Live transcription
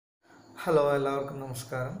Hello, എല്ലാവർക്കും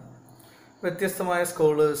നമസ്കാരം. വ്യത്യസ്തമായ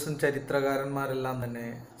സ്കോളേഴ്സും ചരിത്രകാരന്മാരെല്ലാം തന്നെ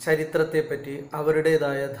ചരിത്രത്തെപ്പറ്റി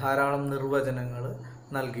അവരുടേതായ ധാരാളം നിർവചനങ്ങൾ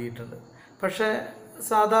നൽകിയിട്ടുണ്ട്. പക്ഷേ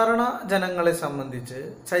സാധാരണ ജനങ്ങളെ സംബന്ധിച്ച്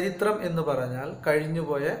ചരിത്രം എന്ന് പറഞ്ഞാൽ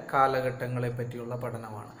കഴിഞ്ഞുപോയ കാലഘട്ടങ്ങളെ പറ്റിയുള്ള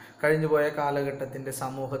പഠനമാണ്. കഴിഞ്ഞുപോയ കാലഘട്ടത്തിൻ്റെ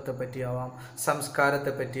സമൂഹത്തെ പറ്റിയാവാം,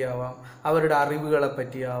 സംസ്കാരത്തെ പറ്റിയാവാം, അവരുടെ അറിവുകളെ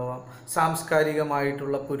പറ്റിയാവാം,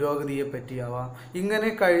 സാംസ്കാരികമായിട്ടുള്ള പുരോഗതിയെ പറ്റിയാവാം. ഇങ്ങനെ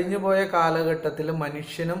കഴിഞ്ഞുപോയ കാലഘട്ടത്തിൽ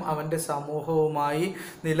മനുഷ്യനും അവൻ്റെ സമൂഹവുമായി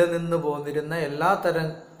നിലനിന്ന് പോന്നിരുന്ന എല്ലാ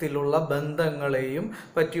തരത്തിലുള്ള ബന്ധങ്ങളെയും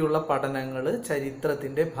പറ്റിയുള്ള പഠനങ്ങൾ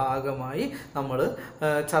ചരിത്രത്തിൻ്റെ ഭാഗമായി നമ്മൾ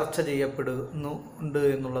ചർച്ച ചെയ്യപ്പെടുന്നുണ്ട്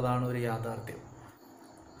എന്നുള്ളതാണ് ഒരു യാഥാർത്ഥ്യം.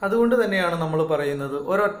 അതുകൊണ്ട് തന്നെയാണ് നമ്മൾ പറയുന്നത്,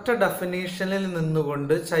 ഒരൊറ്റ ഡെഫിനീഷനിൽ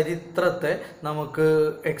നിന്നുകൊണ്ട് ചരിത്രത്തെ നമുക്ക്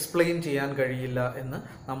എക്സ്പ്ലെയിൻ ചെയ്യാൻ കഴിയില്ല എന്ന്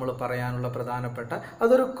നമ്മൾ പറയാനുള്ള പ്രധാനപ്പെട്ട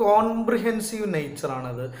അതൊരു കോംപ്രിഹെൻസീവ്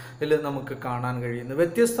നേച്ചറാണത് ഇതിൽ നമുക്ക് കാണാൻ കഴിയുന്നത്.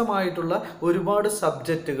 വ്യത്യസ്തമായിട്ടുള്ള ഒരുപാട്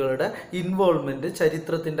സബ്ജക്റ്റുകളുടെ ഇൻവോൾവ്മെൻറ്റ്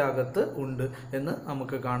ചരിത്രത്തിൻ്റെ അകത്ത് ഉണ്ട് എന്ന്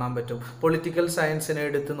നമുക്ക് കാണാൻ പറ്റും. പൊളിറ്റിക്കൽ സയൻസിനെ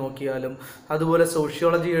എടുത്ത് നോക്കിയാലും, അതുപോലെ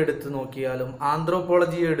സോഷ്യോളജിയെ എടുത്ത് നോക്കിയാലും,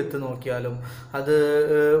 ആന്ത്രോപോളജിയെ എടുത്ത് നോക്കിയാലും,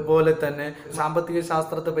 അതുപോലെ തന്നെ സാമ്പത്തിക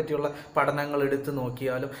ശാസ്ത്രത്തെ പറ്റിയുള്ള പഠനങ്ങൾ എടുത്തു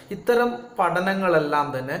നോക്കിയാലും, ഇത്തരം പഠനങ്ങളെല്ലാം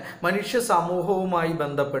തന്നെ മനുഷ്യ സമൂഹവുമായി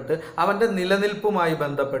ബന്ധപ്പെട്ട്, അവൻ്റെ നിലനിൽപ്പുമായി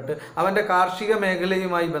ബന്ധപ്പെട്ട്, അവൻ്റെ കാർഷിക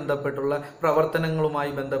മേഖലയുമായി ബന്ധപ്പെട്ടുള്ള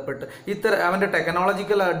പ്രവർത്തനങ്ങളുമായി ബന്ധപ്പെട്ട്, അവൻ്റെ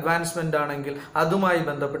ടെക്നോളജിക്കൽ അഡ്വാൻസ്മെൻ്റ് ആണെങ്കിൽ അതുമായി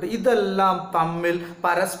ബന്ധപ്പെട്ട് ഇതെല്ലാം തമ്മിൽ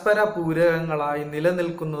പരസ്പര പൂരകങ്ങളായി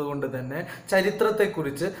നിലനിൽക്കുന്നത് കൊണ്ട് തന്നെ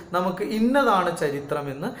ചരിത്രത്തെക്കുറിച്ച് നമുക്ക് ഇന്നതാണ്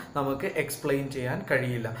ചരിത്രമെന്ന് നമുക്ക് എക്സ്പ്ലെയിൻ ചെയ്യാൻ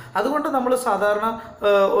കഴിയില്ല. അതുകൊണ്ട് നമ്മൾ സാധാരണ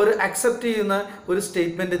ഒരു അക്സെപ്റ്റ് ചെയ്യുന്ന ഒരു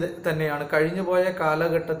സ്റ്റേറ്റ്മെൻറ്റ് തന്നെയാണ് കഴിഞ്ഞുപോയ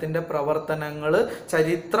കാലഘട്ടത്തിൻ്റെ പ്രവർത്തനങ്ങൾ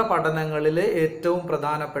ചരിത്ര പഠനങ്ങളിൽ ഏറ്റവും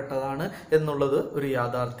പ്രധാനപ്പെട്ടതാണ് എന്നുള്ളത് ഒരു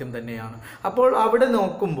യാഥാർത്ഥ്യം തന്നെയാണ്. അപ്പോൾ അവിടെ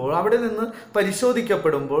നോക്കുമ്പോൾ, അവിടെ നിന്ന്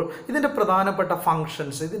പരിശോധിക്കപ്പെടുമ്പോൾ ഇതിൻ്റെ പ്രധാനപ്പെട്ട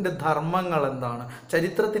ഫങ്ഷൻസ്, ഇതിൻ്റെ ധർമ്മങ്ങൾ എന്താണ്,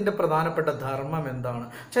 ചരിത്രത്തിൻ്റെ പ്രധാനപ്പെട്ട ധർമ്മം എന്താണ്,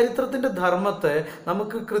 ചരിത്രത്തിൻ്റെ ധർമ്മത്തെ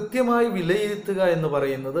നമുക്ക് കൃത്യമായി വിലയിരുത്തുക എന്ന്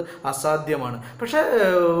പറയുന്നത് അസാധ്യമാണ്. പക്ഷേ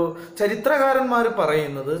ചരിത്രകാരന്മാർ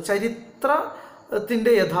പറയുന്നത്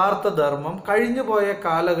ചരിത്രത്തിൻ്റെ യഥാർത്ഥ ധർമ്മം കഴിഞ്ഞുപോയ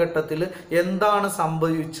കാലഘട്ടത്തിൽ എന്താണ്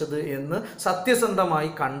സംഭവിച്ചത് എന്ന് സത്യസന്ധമായി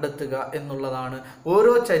കണ്ടെത്തുക എന്നുള്ളതാണ്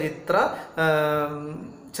ഓരോ ചരിത്ര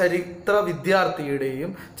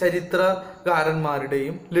വിദ്യാർത്ഥിയുടെയും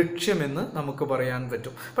ചരിത്രകാരന്മാരുടെയും ലക്ഷ്യമെന്ന് നമുക്ക് പറയാൻ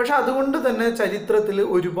പറ്റും. പക്ഷെ അതുകൊണ്ട് തന്നെ ചരിത്രത്തിൽ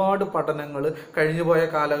ഒരുപാട് പഠനങ്ങൾ കഴിഞ്ഞുപോയ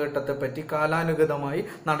കാലഘട്ടത്തെ പറ്റി കാലാനുഗതമായി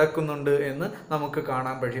നടക്കുന്നുണ്ട് എന്ന് നമുക്ക്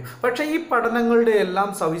കാണാൻ കഴിയും. പക്ഷേ ഈ പഠനങ്ങളുടെ എല്ലാം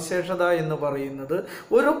സവിശേഷത എന്ന് പറയുന്നത്,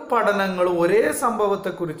 ഒരു പഠനങ്ങൾ ഒരേ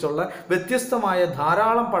സംഭവത്തെക്കുറിച്ചുള്ള വ്യത്യസ്തമായ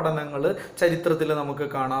ധാരാളം പഠനങ്ങൾ ചരിത്രത്തിൽ നമുക്ക്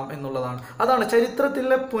കാണാം എന്നുള്ളതാണ്. അതാണ്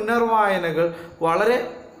ചരിത്രത്തിലെ പുനർവായനകൾ വളരെ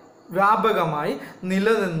വ്യാപകമായി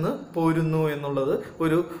നിലനിന്ന് പോരുന്നു എന്നുള്ളത്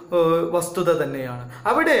ഒരു വസ്തുത തന്നെയാണ്.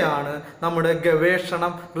 അവിടെയാണ് നമ്മുടെ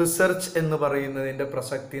ഗവേഷണം, റിസർച്ച് എന്ന് പറയുന്നതിൻ്റെ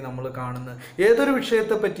പ്രസക്തി നമ്മൾ കാണുന്നത്. ഏതൊരു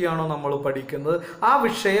വിഷയത്തെ പറ്റിയാണോ നമ്മൾ പഠിക്കുന്നത് ആ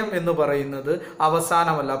വിഷയം എന്ന് പറയുന്നത്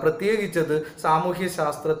അവസാനമല്ല. പ്രത്യേകിച്ചത് സാമൂഹ്യ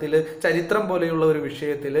ശാസ്ത്രത്തിൽ, ചരിത്രം പോലെയുള്ള ഒരു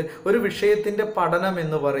വിഷയത്തിൽ ഒരു വിഷയത്തിൻ്റെ പഠനം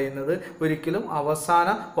എന്ന് പറയുന്നത് ഒരിക്കലും അവസാന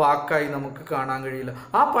വാക്കായി നമുക്ക് കാണാൻ കഴിയില്ല.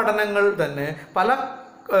 ആ പഠനങ്ങൾ തന്നെ പല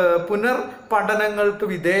പുനർ പഠനങ്ങൾക്ക്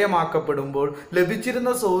വിധേയമാക്കപ്പെടുമ്പോൾ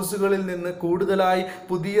ലഭിച്ചിരുന്ന സോഴ്സുകളിൽ നിന്ന് കൂടുതലായി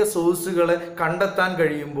പുതിയ സോഴ്സുകളെ കണ്ടെത്താൻ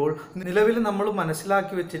കഴിയുമ്പോൾ നിലവിൽ നമ്മൾ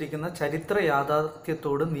മനസ്സിലാക്കി വെച്ചിരിക്കുന്ന ചരിത്ര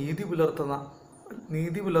യാഥാർത്ഥ്യത്തോട്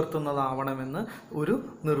നീതി പുലർത്തുന്നതാവണമെന്ന് ഒരു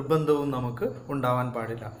നിർബന്ധവും നമുക്ക് ഉണ്ടാവാൻ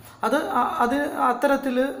പാടില്ല. അത്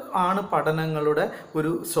അത്തരത്തിൽ ആണ് പഠനങ്ങളുടെ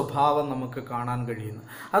ഒരു സ്വഭാവം നമുക്ക് കാണാൻ കഴിയുന്നത്.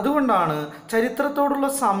 അതുകൊണ്ടാണ് ചരിത്രത്തോടുള്ള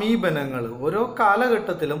സമീപനങ്ങൾ, ഓരോ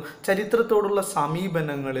കാലഘട്ടത്തിലും ചരിത്രത്തോടുള്ള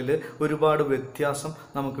സമീപനങ്ങളിൽ ഒരുപാട് വ്യത്യാസം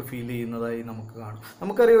നമുക്ക് ഫീൽ ചെയ്യുന്നതായി നമുക്ക് കാണും.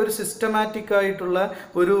 നമുക്കറിയാം, ഒരു സിസ്റ്റമാറ്റിക് ആയിട്ടുള്ള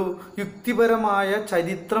ഒരു യുക്തിപരമായ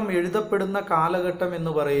ചരിത്രം എഴുതപ്പെടുന്ന കാലഘട്ടം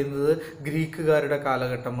എന്ന് പറയുന്നത് ഗ്രീക്കുകാരുടെ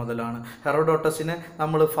കാലഘട്ടം മുതലാണ്. ഹെറോഡോട്ടസിനെ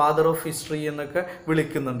നമ്മൾ ഫാദർ ഓഫ് ഹിസ്റ്ററി എന്നൊക്കെ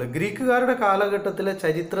വിളിക്കുന്നുണ്ട്. ഗ്രീക്കുകാരുടെ കാലഘട്ടത്തിലെ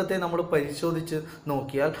ചരിത്രത്തെ നമ്മൾ പരിശോധിച്ച്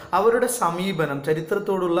നോക്കിയാൽ അവരുടെ സമീപനം,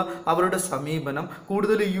 ചരിത്രത്തോടുള്ള അവരുടെ സമീപനം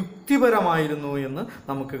കൂടുതൽ യുക്തിപരമായിരുന്നു എന്ന്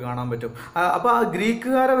നമുക്ക് കാണാൻ പറ്റും. അപ്പോൾ ആ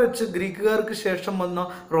ഗ്രീക്കുകാരെ വെച്ച് ഗ്രീക്കുകാർക്ക് ശേഷം വന്ന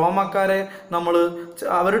റോമക്കാരെ നമ്മൾ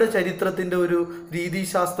അവരുടെ ചരിത്രത്തിൻ്റെ ഒരു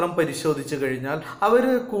രീതിശാസ്ത്രം പരിശോധിച്ച് കഴിഞ്ഞാൽ അവർ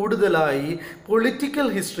കൂടുതലായി പൊളിറ്റിക്കൽ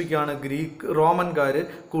ഹിസ്റ്ററിക്കാണ് റോമൻകാർ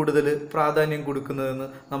കൂടുതൽ പ്രാധാന്യം കൊടുക്കുന്നതെന്ന്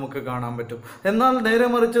നമുക്ക് കാണാൻ പറ്റും. എന്നാൽ നേരെ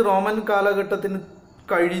മറിച്ച് റോമൻ കാലഘട്ടത്തിന്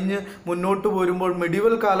കഴിഞ്ഞ് മുന്നോട്ട് പോരുമ്പോൾ,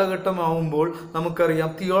 മെഡിവൽ കാലഘട്ടമാവുമ്പോൾ നമുക്കറിയാം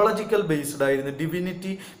തിയോളജിക്കൽ ബേസ്ഡ് ആയിരുന്നു,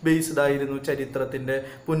 ഡിവിനിറ്റി ബേസ്ഡ് ആയിരുന്നു ചരിത്രത്തിൻ്റെ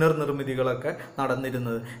പുനർനിർമ്മിതികളൊക്കെ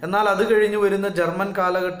നടന്നിരുന്നത്. എന്നാൽ അത് കഴിഞ്ഞ് വരുന്ന ജർമ്മൻ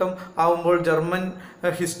കാലഘട്ടം ആവുമ്പോൾ ജർമ്മൻ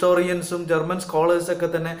ഹിസ്റ്റോറിയൻസും ജർമ്മൻ സ്കോളേഴ്സൊക്കെ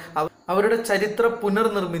തന്നെ അവരുടെ ചരിത്ര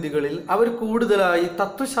പുനർനിർമ്മിതികളിൽ അവർ കൂടുതലായി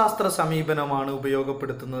തത്വശാസ്ത്ര സമീപനമാണ്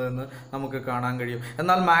ഉപയോഗപ്പെടുത്തുന്നതെന്ന് നമുക്ക് കാണാൻ കഴിയും.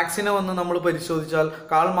 എന്നാൽ മാർക്സിനെ വന്ന് നമ്മൾ പരിശോധിച്ചാൽ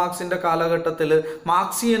കാൾ മാർക്സിൻ്റെ കാലഘട്ടത്തിൽ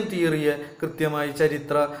മാർക്സിയൻ തിയറിയെ കൃത്യമായി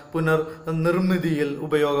ചരിത്ര പുനർനിർമ്മിതിയിൽ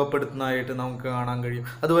ഉപയോഗപ്പെടുത്തുന്നതായിട്ട് നമുക്ക് കാണാൻ കഴിയും.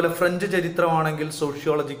 അതുപോലെ ഫ്രഞ്ച് ചരിത്രമാണെങ്കിൽ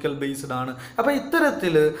സോഷ്യോളജിക്കൽ ബേസ്ഡ് ആണ്. അപ്പം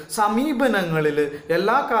ഇത്തരത്തിൽ സമീപനങ്ങളിൽ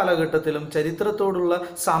എല്ലാ കാലഘട്ടത്തിലും ചരിത്രത്തോടുള്ള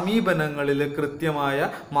സമീപനങ്ങളിൽ കൃത്യമായ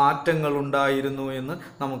മാറ്റങ്ങൾ ഉണ്ടായിരുന്നു എന്ന്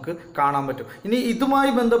നമുക്ക് കാണാൻ പറ്റും. ഇനി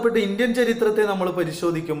ഇതുമായി ബന്ധപ്പെട്ട് ഇന്ത്യൻ ചരിത്രത്തെ നമ്മൾ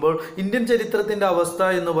പരിശോധിക്കുമ്പോൾ ഇന്ത്യൻ ചരിത്രത്തിൻ്റെ അവസ്ഥ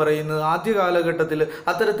എന്ന് പറയുന്നത് ആദ്യ കാലഘട്ടത്തിൽ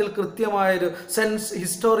അത്തരത്തിൽ കൃത്യമായൊരു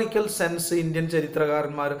ഹിസ്റ്റോറിക്കൽ സെൻസ് ഇന്ത്യൻ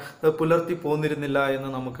ചരിത്രകാരന്മാർ പുലർത്തി പോന്നിരുന്നില്ല എന്ന്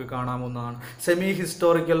നമുക്ക് കാണാവുന്നതാണ്. സെമി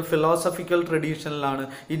ഹിസ്റ്റോറിക്കൽ ഫിലോസഫിക്കൽ ട്രഡീഷനിലാണ്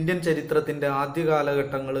ഇന്ത്യൻ ചരിത്രത്തിൻ്റെ ആദ്യ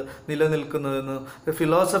കാലഘട്ടങ്ങൾ നിലനിൽക്കുന്നതെന്ന്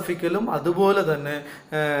ഫിലോസഫിക്കലും അതുപോലെ തന്നെ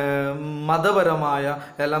മതപരമായ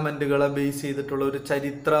എലമെൻറ്റുകളെ ബേസ് ചെയ്തിട്ടുള്ള ഒരു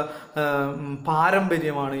ചരിത്ര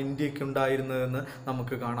പാരമ്പര്യമാണ് ഇന്ത്യക്ക് ഉണ്ടായിരുന്നതെന്ന്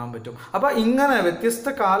നമുക്ക് കാണാൻ പറ്റും. അപ്പോൾ ഇങ്ങനെ വ്യത്യസ്ത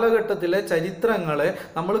കാലഘട്ടത്തിലെ ചരിത്രങ്ങളെ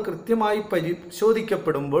നമ്മൾ കൃത്യമായി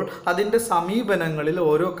പരിശോധിക്കപ്പെടുമ്പോൾ അതിൻ്റെ സമീപനങ്ങളിൽ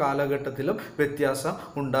ഓരോ കാലഘട്ടത്തിലും വ്യത്യാസം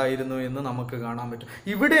ഉണ്ടായിരുന്നു എന്ന് നമുക്ക് കാണാൻ പറ്റും.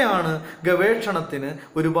 ഇവിടെയാണ് ഗവേഷണത്തിന്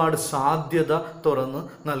ഒരുപാട് സാധ്യത തുറന്ന്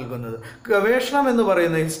നൽകുന്നത്. ഗവേഷണം എന്ന്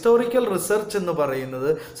പറയുന്നത്, ഹിസ്റ്റോറിക്കൽ റിസർച്ച് എന്ന് പറയുന്നത്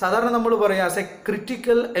സാധാരണ നമ്മൾ പറയാം as A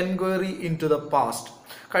critical enquiry in to the past,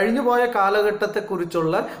 കഴിഞ്ഞുപോയ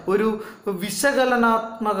കാലഘട്ടത്തെക്കുറിച്ചുള്ള ഒരു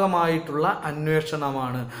വിശകലനാത്മകമായിട്ടുള്ള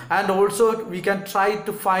അന്വേഷണമാണ്. And also we can try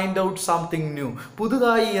to find out something new,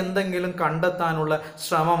 പുതുതായി എന്തെങ്കിലും കണ്ടെത്താനുള്ള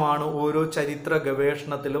ശ്രമമാണ് ഓരോ ചരിത്ര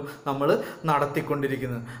ഗവേഷണത്തിലും നമ്മൾ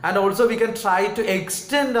നടത്തിക്കൊണ്ടിരിക്കുന്നത്. And also we can try to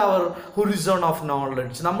extend our Horizon of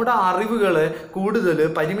knowledge, നമ്മുടെ അറിവുകളെ കൂടുതൽ,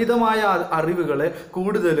 പരിമിതമായ അറിവുകളെ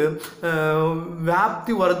കൂടുതൽ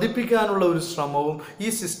വ്യാപ്തി വർദ്ധിപ്പിക്കാനുള്ള ഒരു ശ്രമവും ഈ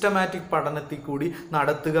സിസ്റ്റമാറ്റിക് പഠനത്തിൽ കൂടി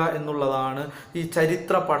നടത്തുക എന്നുള്ളതാണ് ഈ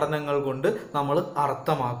ചരിത്ര പഠനങ്ങൾ കൊണ്ട് നമ്മൾ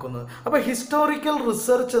അർത്ഥമാക്കുന്നത്. അപ്പോൾ ഹിസ്റ്റോറിക്കൽ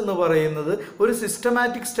റിസർച്ച് എന്ന് പറയുന്നത് ഒരു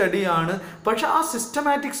സിസ്റ്റമാറ്റിക് സ്റ്റഡിയാണ്. പക്ഷെ ആ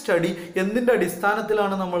സിസ്റ്റമാറ്റിക് സ്റ്റഡി എന്തിൻ്റെ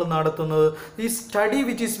അടിസ്ഥാനത്തിലാണ് നമ്മൾ നടത്തുന്നത്? ഈ study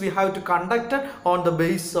which is we have to conducted on the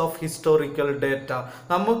base of historical data.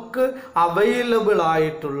 നമുക്ക് അവൈലബിൾ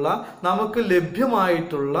ആയിട്ടുള്ള, നമുക്ക്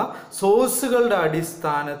ലഭ്യമായിട്ടുള്ള സോഴ്സുകളുടെ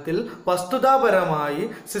അടിസ്ഥാനത്തിൽ വസ്തുതാപരമായി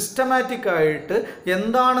സിസ്റ്റമാറ്റിക് ആയിട്ട്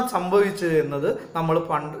എന്താണ് സംഭവിച്ചത് എന്നത് നമ്മൾ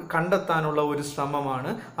കണ്ടെത്താനുള്ള ഒരു ശ്രമമാണ്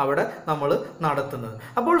അവിടെ നമ്മൾ നടത്തുന്നത്.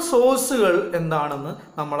 അപ്പോൾ സോഴ്സുകൾ എന്താണെന്ന്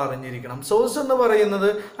നമ്മൾ അറിഞ്ഞിരിക്കണം. സോഴ്സ് എന്ന് പറയുന്നത്,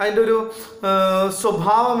 അതിൻ്റെ ഒരു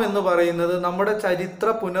സ്വഭാവം എന്ന് പറയുന്നത് നമ്മുടെ ചരിത്ര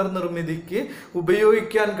പുനർനിർമ്മിതിക്ക്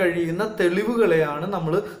ഉപയോഗിക്കാൻ കഴിയുന്ന തെളിവുകളെയാണ്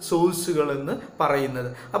നമ്മൾ സോഴ്സുകൾ എന്ന് പറയുന്നത്.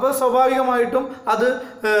 അപ്പോൾ സ്വാഭാവികമായിട്ടും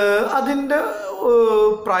അതിൻ്റെ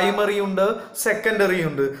പ്രൈമറി ഉണ്ട്, സെക്കൻഡറി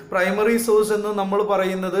ഉണ്ട്. പ്രൈമറി സോഴ്സ് എന്ന് നമ്മൾ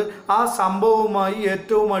പറയുന്നത് ആ സംഭവവുമായി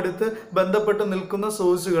ഏറ്റവും അടുത്ത് ബന്ധപ്പെട്ട് നിൽക്കുന്ന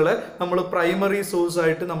സോഴ്സുകളെ നമ്മൾ പ്രൈമറി സോഴ്സ്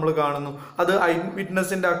ആയിട്ട് നമ്മൾ കാണുന്നു. അത് ഐ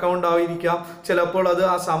വിറ്റ്നസിൻ്റെ അക്കൗണ്ട് ആയിരിക്കാം, ചിലപ്പോൾ അത്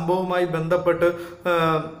ആ സംഭവവുമായി ബന്ധപ്പെട്ട്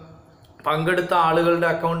പങ്കെടുത്ത ആളുകളുടെ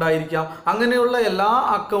അക്കൗണ്ട് ആയിരിക്കാം. അങ്ങനെയുള്ള എല്ലാ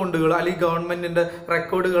അക്കൗണ്ടുകളും അല്ലെങ്കിൽ ഗവൺമെൻറ്റിൻ്റെ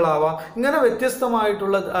റെക്കോർഡുകളാവാം. ഇങ്ങനെ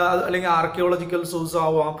വ്യത്യസ്തമായിട്ടുള്ള, അല്ലെങ്കിൽ ആർക്കിയോളജിക്കൽ സോഴ്സ്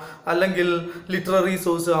ആവാം, അല്ലെങ്കിൽ ലിറ്റററി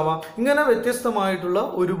സോഴ്സ് ആവാം. ഇങ്ങനെ വ്യത്യസ്തമായിട്ടുള്ള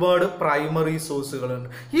ഒരുപാട് പ്രൈമറി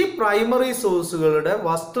സോഴ്സുകളുണ്ട്. ഈ പ്രൈമറി സോഴ്സുകളുടെ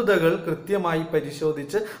വസ്തുതകൾ കൃത്യമായി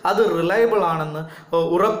പരിശോധിച്ച് അത് റിലയബിൾ ആണെന്ന്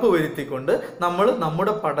ഉറപ്പുവരുത്തിക്കൊണ്ട് നമ്മൾ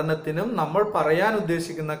നമ്മുടെ പഠനത്തിനും നമ്മൾ പറയാൻ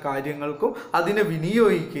ഉദ്ദേശിക്കുന്ന കാര്യങ്ങൾക്കും അതിനെ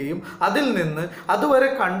വിനിയോഗിക്കുകയും അതിൽ നിന്ന്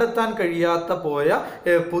അതുവരെ കണ്ടെത്താൻ കഴിയാത്ത പോയ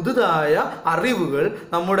പുതുതായ അറിവുകൾ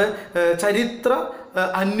നമ്മുടെ ചരിത്ര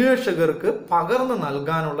അന്വേഷകർക്ക് പകർന്നു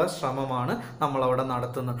നൽകാനുള്ള ശ്രമമാണ് നമ്മളവിടെ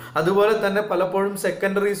നടത്തുന്നത്. അതുപോലെ തന്നെ പലപ്പോഴും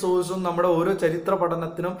സെക്കൻഡറി സോഴ്സും നമ്മുടെ ഓരോ ചരിത്ര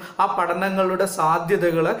പഠനത്തിനും ആ പഠനങ്ങളുടെ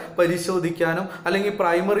സാധ്യതകളെ പരിശോധിക്കാനും അല്ലെങ്കിൽ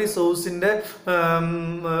പ്രൈമറി സോഴ്സിൻ്റെ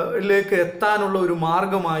ലേക്ക് എത്താനുള്ള ഒരു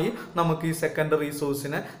മാർഗമായി നമുക്ക് ഈ സെക്കൻഡറി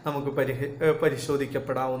സോഴ്സിനെ നമുക്ക്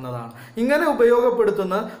പരിശോധിക്കപ്പെടാവുന്നതാണ്. ഇങ്ങനെ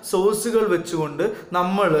ഉപയോഗപ്പെടുത്തുന്ന സോഴ്സുകൾ വെച്ചുകൊണ്ട്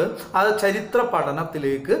നമ്മൾ ആ ചരിത്ര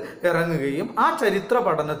പഠനത്തിലേക്ക് ഇറങ്ങുകയും ആ ചരിത്ര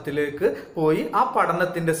പഠനത്തിലേക്ക് പോയി ആ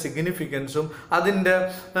പഠനത്തിൻ്റെ സിഗ്നിഫിക്കൻസും അതിൻ്റെ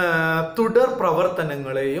തുടർ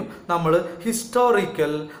പ്രവർത്തനങ്ങളെയും നമ്മൾ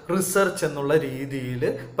ഹിസ്റ്റോറിക്കൽ റിസർച്ച് എന്നുള്ള രീതിയിൽ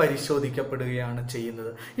പരിശോധിക്കപ്പെടുകയാണ്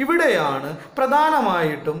ചെയ്യുന്നത്. ഇവിടെയാണ്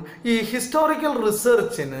പ്രധാനമായിട്ടും ഈ ഹിസ്റ്റോറിക്കൽ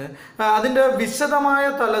റിസർച്ചിന് അതിൻ്റെ വിശദമായ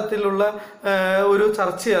തലത്തിലുള്ള ഒരു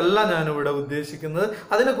ചർച്ചയല്ല ഞാനിവിടെ ഉദ്ദേശിക്കുന്നത്.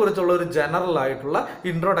 അതിനെക്കുറിച്ചുള്ള ഒരു ജനറൽ ആയിട്ടുള്ള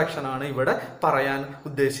ഇൻട്രൊഡക്ഷനാണ് ഇവിടെ പറയാൻ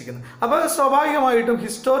ഉദ്ദേശിക്കുന്നത്. അപ്പോൾ സ്വാഭാവികമായിട്ടും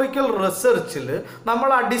ഹിസ്റ്റോറിക്കൽ റിസർച്ചിൽ നമ്മൾ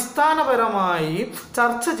അടിസ്ഥാനപരമായി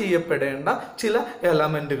ചർച്ച ചെയ്യപ്പെടേണ്ട ചില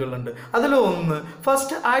എലമെൻറ്റുകളുണ്ട്. അതിലൊന്ന്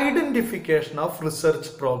first identification of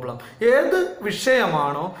research problem. ഏത്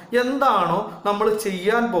വിഷയമാണോ എന്താണോ നമ്മൾ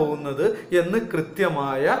ചെയ്യാൻ പോകുന്നത് എന്ന്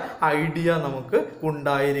കൃത്യമായ ഐഡിയ നമുക്ക്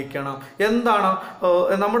ഉണ്ടായിരിക്കണം. എന്താണ്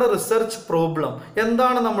നമ്മുടെ റിസർച്ച് പ്രോബ്ലം,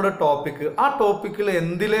 എന്താണ് നമ്മുടെ ടോപ്പിക്ക്, ആ ടോപ്പിക്കിൽ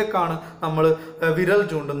എന്തിലേക്കാണ് നമ്മൾ വിരൽ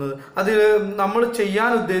ചൂണ്ടുന്നത്, അതിൽ നമ്മൾ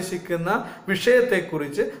ചെയ്യാൻ ഉദ്ദേശിക്കുന്ന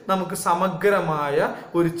വിഷയത്തെക്കുറിച്ച് നമുക്ക് സമഗ്രമായ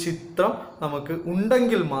ഒരു ചിത്രം നമുക്ക്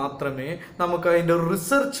ഉണ്ടെങ്കിൽ മാത്രമേ നമുക്ക് അതിൻ്റെ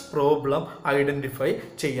റിസർച്ച് പ്രോബ്ലം ഐഡൻറ്റിഫൈ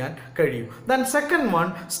ചെയ്യാൻ കഴിയൂ. Then second one,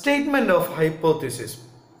 statement of hypothesis.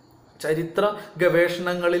 ചരിത്ര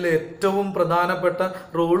ഗവേഷണങ്ങളിൽ ഏറ്റവും പ്രധാനപ്പെട്ട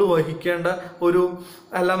റോള് വഹിക്കേണ്ട ഒരു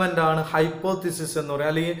എലമെൻ്റാണ് ഹൈപ്പോത്തിസിസ് എന്ന് പറയുന്നത്,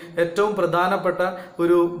 അല്ലെങ്കിൽ ഏറ്റവും പ്രധാനപ്പെട്ട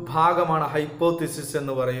ഒരു ഭാഗമാണ് ഹൈപ്പോത്തിസിസ്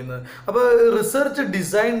എന്ന് പറയുന്നത്. അപ്പോൾ റിസർച്ച്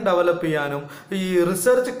ഡിസൈൻ ഡെവലപ്പ് ചെയ്യാനും ഈ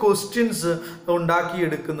റിസർച്ച് ക്വസ്റ്റ്യൻസ്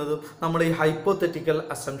ഉണ്ടാക്കിയെടുക്കുന്നതും നമ്മൾ ഈ ഹൈപ്പോത്തറ്റിക്കൽ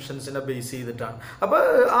അസംഷൻസിനെ ബേസ് ചെയ്തിട്ടാണ്. അപ്പോൾ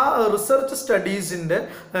ആ research സ്റ്റഡീസിൻ്റെ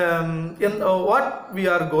what we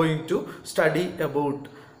are going to study about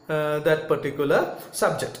that particular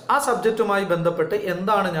subject, ആ സബ്ജക്റ്റുമായി ബന്ധപ്പെട്ട്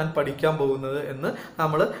എന്താണ് ഞാൻ പഠിക്കാൻ പോകുന്നത് എന്ന്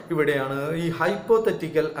നമ്മൾ ഇവിടെയാണ് ഈ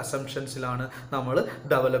ഹൈപ്പോത്തറ്റിക്കൽ അസംഷൻസിലാണ് നമ്മൾ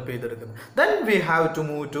ഡെവലപ്പ് ചെയ്തെടുക്കുന്നത്. Then we have to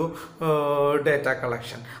move to data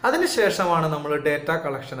collection. അതിനുശേഷമാണ് നമ്മൾ ഡേറ്റ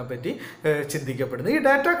കളക്ഷനെ പറ്റി ചിന്തിക്കപ്പെടുന്നത്. ഈ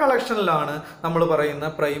ഡേറ്റ കളക്ഷനിലാണ് നമ്മൾ പറയുന്ന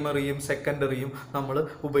പ്രൈമറിയും സെക്കൻഡറിയും നമ്മൾ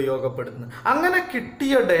ഉപയോഗപ്പെടുത്തുന്നത്. അങ്ങനെ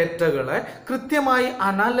കിട്ടിയ ഡേറ്റകളെ കൃത്യമായി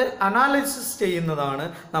അനാലിസിസ് ചെയ്യുന്നതാണ്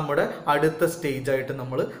നമ്മുടെ അടുത്ത സ്റ്റേജായിട്ട്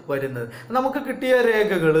നമ്മൾ വരുന്നത്. നമുക്ക് കിട്ടിയ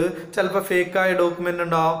രേഖകൾ ചിലപ്പോൾ ഫേക്കായ ഡോക്യുമെൻ്റ്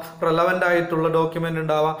ഉണ്ടാവാം, റെലവൻ്റ് ആയിട്ടുള്ള ഡോക്യുമെൻ്റ്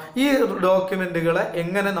ഉണ്ടാവാം. ഈ ഡോക്യുമെൻറ്റുകളെ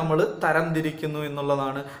എങ്ങനെ നമ്മൾ തരംതിരിക്കുന്നു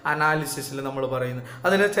എന്നുള്ളതാണ് അനാലിസിസിൽ നമ്മൾ പറയുന്നത്.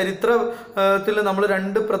 അതിന് ചരിത്രത്തിൽ നമ്മൾ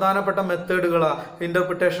രണ്ട് പ്രധാനപ്പെട്ട മെത്തേഡുകളാണ്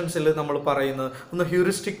ഇൻ്റർപ്രിട്ടേഷൻസിൽ നമ്മൾ പറയുന്നത്. ഒന്ന്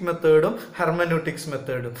ഹ്യൂറിസ്റ്റിക് മെത്തേഡും ഹെർമനൂട്ടിക്സ്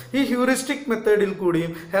മെത്തേഡും. ഈ ഹ്യൂറിസ്റ്റിക് മെത്തേഡിൽ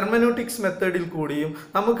കൂടിയും ഹെർമനൂട്ടിക്സ് മെത്തേഡിൽ കൂടിയും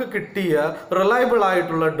നമുക്ക് കിട്ടിയ റിലയബിൾ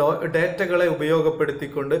ആയിട്ടുള്ള ഡേറ്റകളെ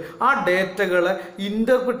ഉപയോഗപ്പെടുത്തിക്കൊണ്ട് ആ ഡേറ്റകളെ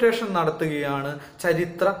ഇൻ്റർപ്രിട്ടേഷൻ നടത്തുകയാണ്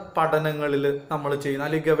ചരിത്ര പഠനങ്ങളിൽ നമ്മൾ ചെയ്യുന്ന,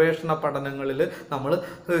 അല്ലെങ്കിൽ ഗവേഷണ പഠനങ്ങളിൽ നമ്മൾ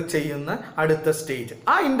ചെയ്യുന്ന അടുത്ത സ്റ്റേജ്.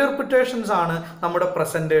 ആ ഇൻ്റർപ്രിട്ടേഷൻസ് ആണ് നമ്മുടെ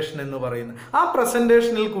പ്രസൻറ്റേഷൻ എന്ന് പറയുന്നത്. ആ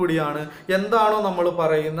പ്രസൻറ്റേഷനിൽ കൂടിയാണ് എന്താണോ നമ്മൾ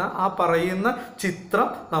പറയുന്ന ആ പറയുന്ന ചിത്രം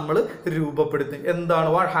നമ്മൾ രൂപപ്പെടുത്തി. എന്താണ്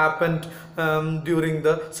what happened during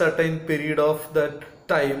the certain period of the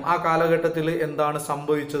time, ആ കാലഘട്ടത്തിൽ എന്താണ്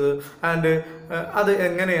സംഭവിച്ചത്, ആൻഡ് അത്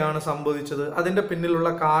എങ്ങനെയാണ് സംഭവിച്ചത്, അതിൻ്റെ പിന്നിലുള്ള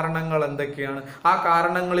കാരണങ്ങൾ എന്തൊക്കെയാണ്, ആ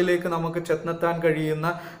കാരണങ്ങളിലേക്ക് നമുക്ക് ചെന്നെത്താൻ കഴിയുന്ന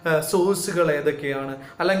സോഴ്സുകൾ ഏതൊക്കെയാണ്,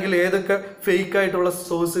 അല്ലെങ്കിൽ ഏതൊക്കെ ഫേക്ക് ആയിട്ടുള്ള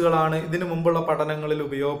സോഴ്സുകളാണ് ഇതിനു മുമ്പുള്ള പഠനങ്ങളിൽ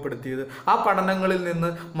ഉപയോഗപ്പെടുത്തിയത്, ആ പഠനങ്ങളിൽ നിന്ന്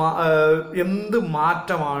എന്ത്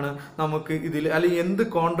മാറ്റമാണ് നമുക്ക് ഇതിൽ, അല്ലെങ്കിൽ എന്ത്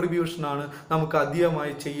കോൺട്രിബ്യൂഷനാണ് നമുക്ക്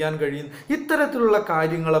അധികമായി ചെയ്യാൻ കഴിയുന്നത്. ഇത്തരത്തിലുള്ള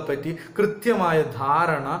കാര്യങ്ങളെപ്പറ്റി കൃത്യമായ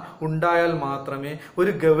ധാരണ ഉണ്ടായാൽ മാത്രമേ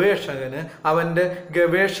ഒരു ഗവേഷകന് അവൻ്റെ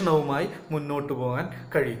ഗവേഷണവുമായി മുന്നോട്ട് പോകാൻ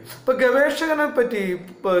കഴിയും. ഇപ്പോൾ ഗവേഷകനെ പറ്റി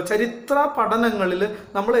ചരിത്ര പഠനങ്ങളിൽ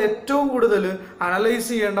നമ്മൾ ഏറ്റവും കൂടുതൽ അനലൈസ്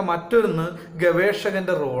ചെയ്യേണ്ട മറ്റൊന്ന്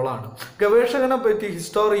ഗവേഷകൻ്റെ റോളാണ്. ഗവേഷകനെ പറ്റി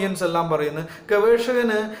ഹിസ്റ്റോറിയൻസ് എല്ലാം പറയുന്നത്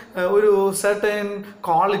ഗവേഷകന് ഒരു സർട്ടൻ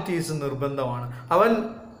ക്വാളിറ്റീസ് നിർബന്ധമാണ്. അവൻ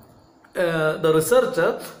the researcher,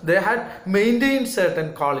 they had maintained certain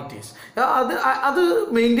qualities. അത്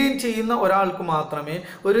മെയിൻറ്റെയിൻ ചെയ്യുന്ന ഒരാൾക്ക് മാത്രമേ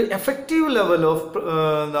ഒരു എഫക്റ്റീവ് ലെവൽ ഓഫ്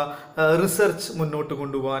റിസർച്ച് മുന്നോട്ട്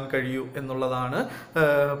കൊണ്ടുപോകാൻ കഴിയൂ എന്നുള്ളതാണ്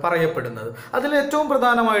പറയപ്പെടുന്നത്. അതിൽ ഏറ്റവും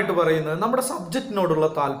പ്രധാനമായിട്ട് പറയുന്നത് നമ്മുടെ സബ്ജക്റ്റിനോടുള്ള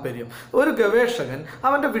താല്പര്യം. ഒരു ഗവേഷകൻ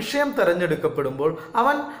അവൻ്റെ വിഷയം തിരഞ്ഞെടുക്കപ്പെടുമ്പോൾ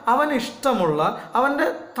അവന് ഇഷ്ടമുള്ള, അവൻ്റെ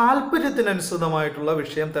താല്പര്യത്തിനനുസൃതമായിട്ടുള്ള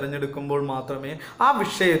വിഷയം തിരഞ്ഞെടുക്കുമ്പോൾ മാത്രമേ ആ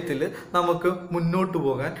വിഷയത്തിൽ നമുക്ക് മുന്നോട്ട്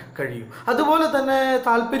പോകാൻ കഴിയൂ. അതുപോലെ തന്നെ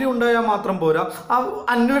താല്പര്യം ഉണ്ടായാൽ മാത്രം പോരാ, ആ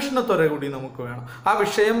അന്വേഷണത്വര കൂടി നമുക്ക് വേണം. ആ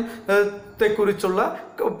വിഷയത്തെക്കുറിച്ചുള്ള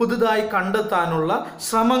പുതുതായി കണ്ടെത്താനുള്ള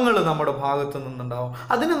ശ്രമങ്ങൾ നമ്മുടെ ഭാഗത്തു നിന്നുണ്ടാവും.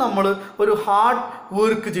 അതിന് നമ്മൾ ഒരു ഹാർഡ്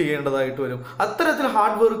വർക്ക് ചെയ്യേണ്ടതായിട്ട് വരും. അത്തരത്തിൽ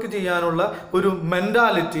ഹാർഡ് വർക്ക് ചെയ്യാനുള്ള ഒരു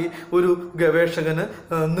മെൻറ്റാലിറ്റി ഒരു ഗവേഷകന്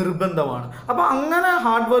നിർബന്ധമാണ്. അപ്പം അങ്ങനെ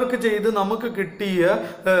ഹാർഡ് വർക്ക് ചെയ്ത് നമുക്ക് കിട്ടിയ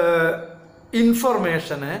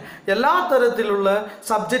ഇൻഫർമേഷനെ എല്ലാ തരത്തിലുള്ള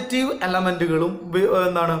സബ്ജക്റ്റീവ് എലമെൻറ്റുകളും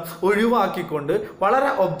ഒഴിവാക്കിക്കൊണ്ട് വളരെ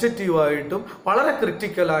ഒബ്ജക്റ്റീവായിട്ടും വളരെ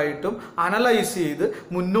ക്രിറ്റിക്കലായിട്ടും അനലൈസ് ചെയ്ത്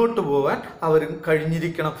മുന്നോട്ട് പോകാൻ അവർ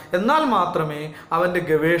കഴിഞ്ഞിരിക്കണം. എന്നാൽ മാത്രമേ അവൻ്റെ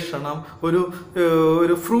ഗവേഷണം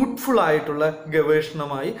ഒരു ഫ്രൂട്ട്ഫുൾ ആയിട്ടുള്ള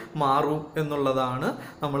ഗവേഷണമായി മാറൂ എന്നുള്ളതാണ്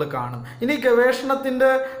നമ്മൾ കാണുന്നത്. ഇനി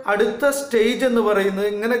ഗവേഷണത്തിൻ്റെ അടുത്ത സ്റ്റേജ് എന്ന് പറയുന്നത്,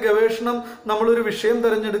 ഇങ്ങനെ ഗവേഷണം നമ്മളൊരു വിഷയം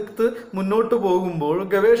തിരഞ്ഞെടുത്ത് മുന്നോട്ട് പോകുമ്പോൾ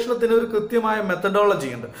ഗവേഷണത്തിന് ഒരു കൃത്യമായ മെത്തഡോളജി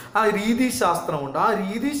ഉണ്ട്, ആ രീതിശാസ്ത്രമുണ്ട്. ആ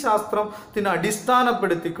രീതിശാസ്ത്രത്തിന്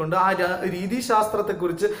അടിസ്ഥാനപ്പെടുത്തിക്കൊണ്ട് ആ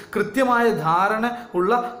രീതിശാസ്ത്രത്തെക്കുറിച്ച് കൃത്യമായ ധാരണ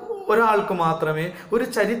ഉള്ള ഒരാൾക്ക് മാത്രമേ ഒരു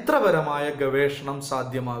ചരിത്രപരമായ ഗവേഷണം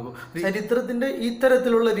സാധ്യമാകൂ. ചരിത്രത്തിൻ്റെ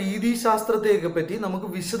ഇത്തരത്തിലുള്ള രീതിശാസ്ത്രത്തെയൊക്കെ പറ്റി നമുക്ക്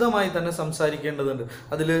വിശദമായി തന്നെ സംസാരിക്കേണ്ടതുണ്ട്.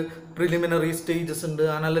 അതിൽ പ്രിലിമിനറി സ്റ്റേജസ് ഉണ്ട്,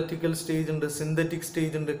 അനലറ്റിക്കൽ സ്റ്റേജ് ഉണ്ട്, സിന്തറ്റിക്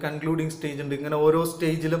സ്റ്റേജ് ഉണ്ട്, കൺക്ലൂഡിങ് സ്റ്റേജ് ഉണ്ട്. ഇങ്ങനെ ഓരോ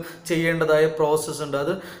സ്റ്റേജിലും ചെയ്യേണ്ടതായ പ്രോസസ്സ് ഉണ്ട്.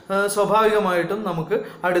 അത് സ്വാഭാവികമായിട്ടും നമുക്ക്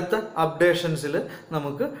അടുത്ത അപ്ഡേഷൻസിൽ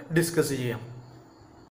നമുക്ക് ഡിസ്കസ് ചെയ്യാം.